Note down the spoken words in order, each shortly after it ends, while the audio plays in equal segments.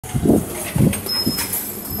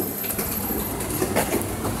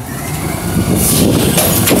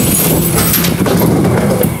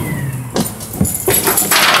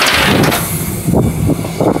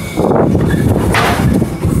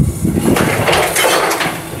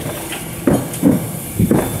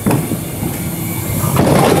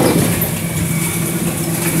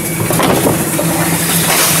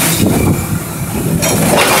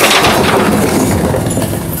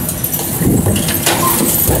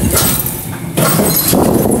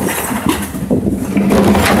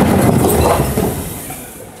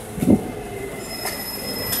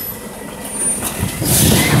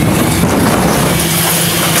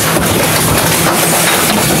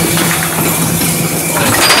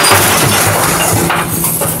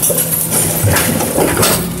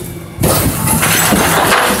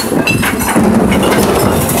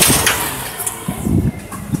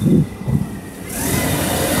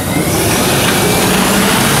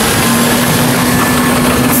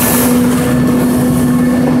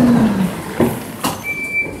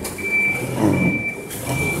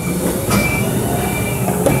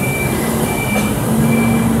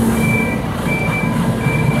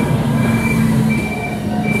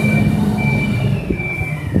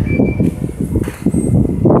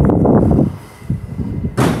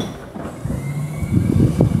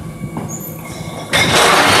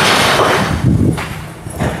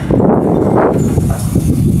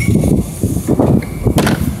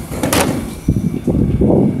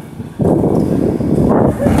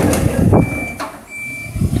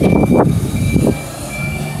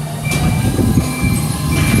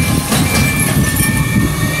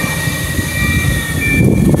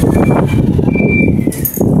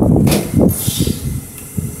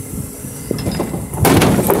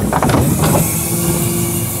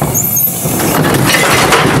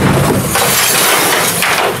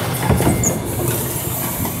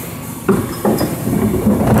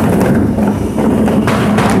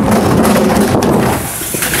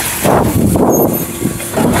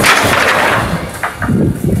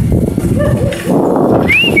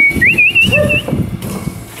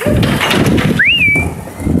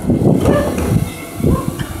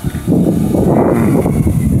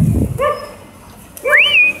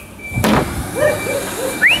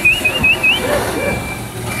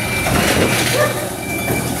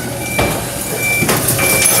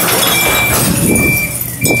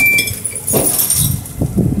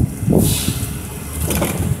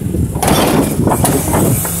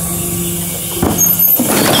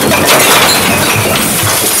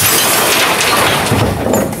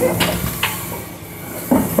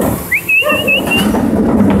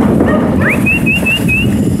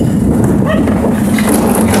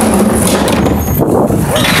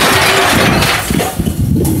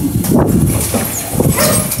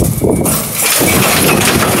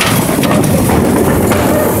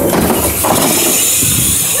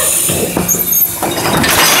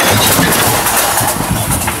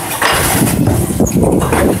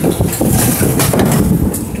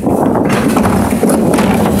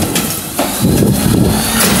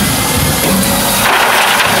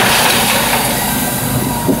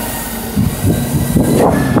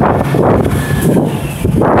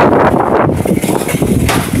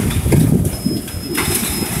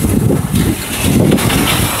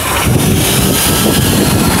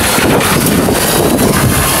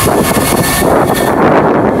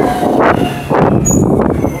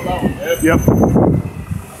Yep.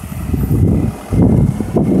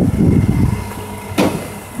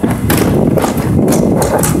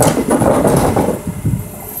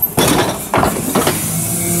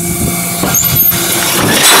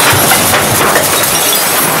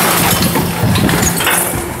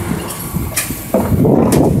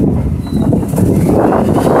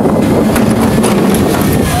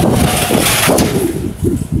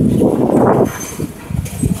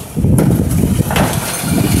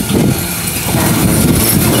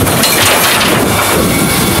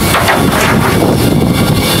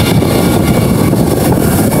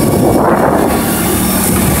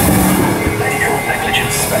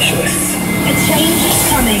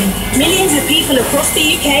 Millions of people across the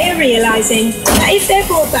UK are realising that if their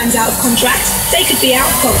broadband's out of contract, they could be out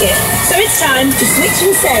of pocket. So it's time to switch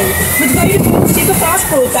and save with Vodafone Superfast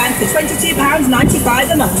Broadband for £22.95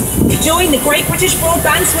 a month. Join the Great British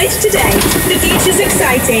Broadband Switch today. The future's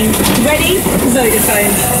exciting. Ready? Vodafone.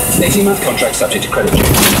 18-month contract subject to credit check.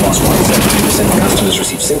 Last 1.7% of customers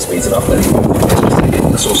receive sync speeds above 30.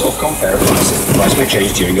 The source Ofcom fair prices. The price may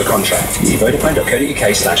change during your contract. See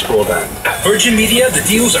vodafone.co.uk/broadband. At Virgin Media, the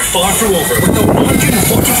deals are far from over. With the £144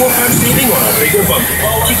 saving on a bigger bundle.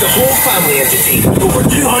 Keep the whole family entertained with over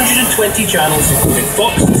 220 channels, including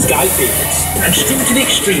Fox and Sky favourites. And stream to the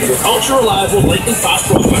extreme with ultra-reliable,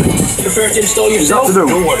 lightning-fast broadband. Prefer to install yourself?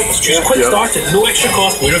 No worries. Just quick start at no extra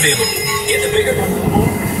cost. We're available. Get the bigger bundle.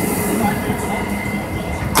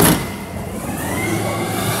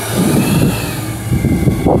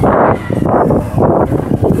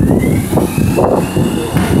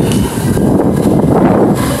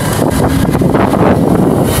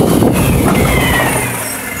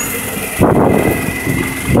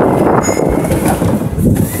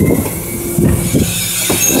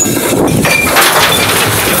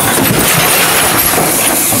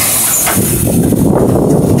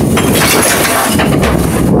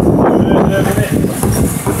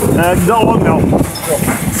 Not long now.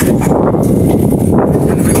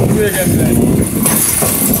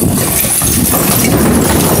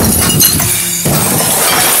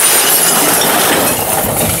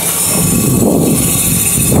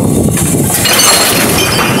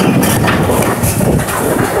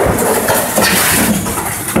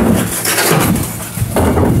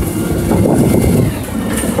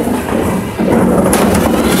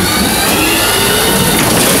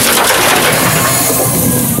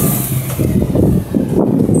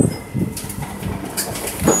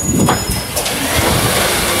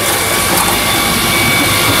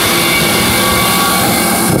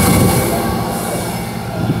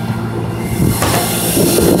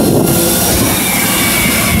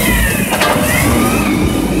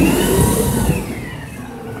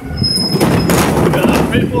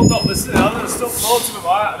 People not listening, they're still talking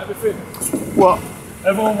about and everything. What?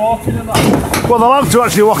 Everyone walking and that. Well, they'll have to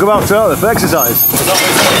actually walk about together for exercise.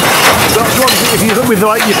 That's one thing, if you're with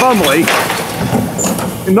like your family,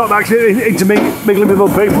 you're not actually intermingling with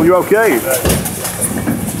other people, you're okay. Yeah.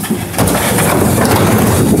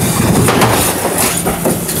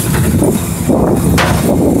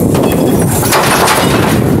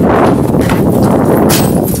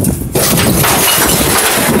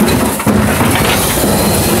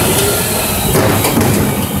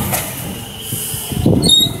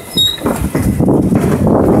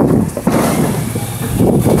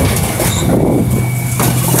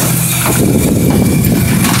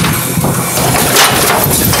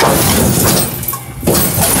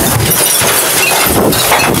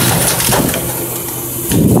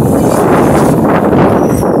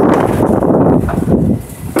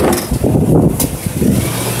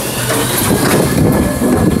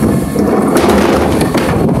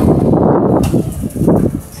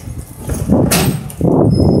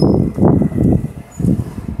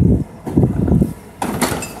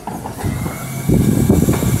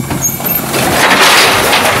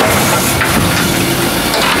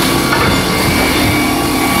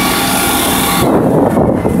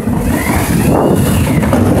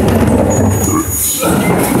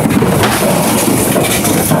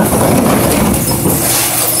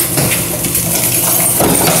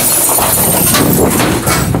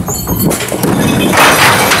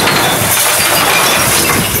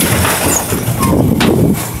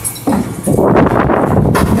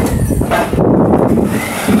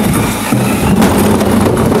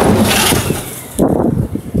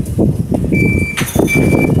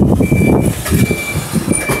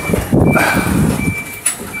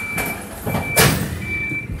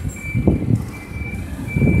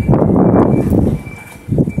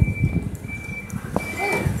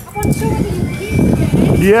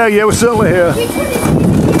 Yeah, we're certainly here.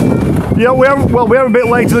 Yeah, we're a bit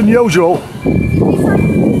later than usual.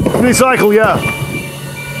 Recycle, yeah.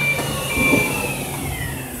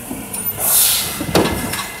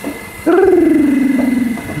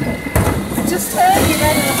 Just heard you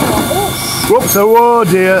then and I thought, oh. Whoops, oh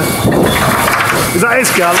dear. Is that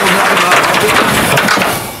his car?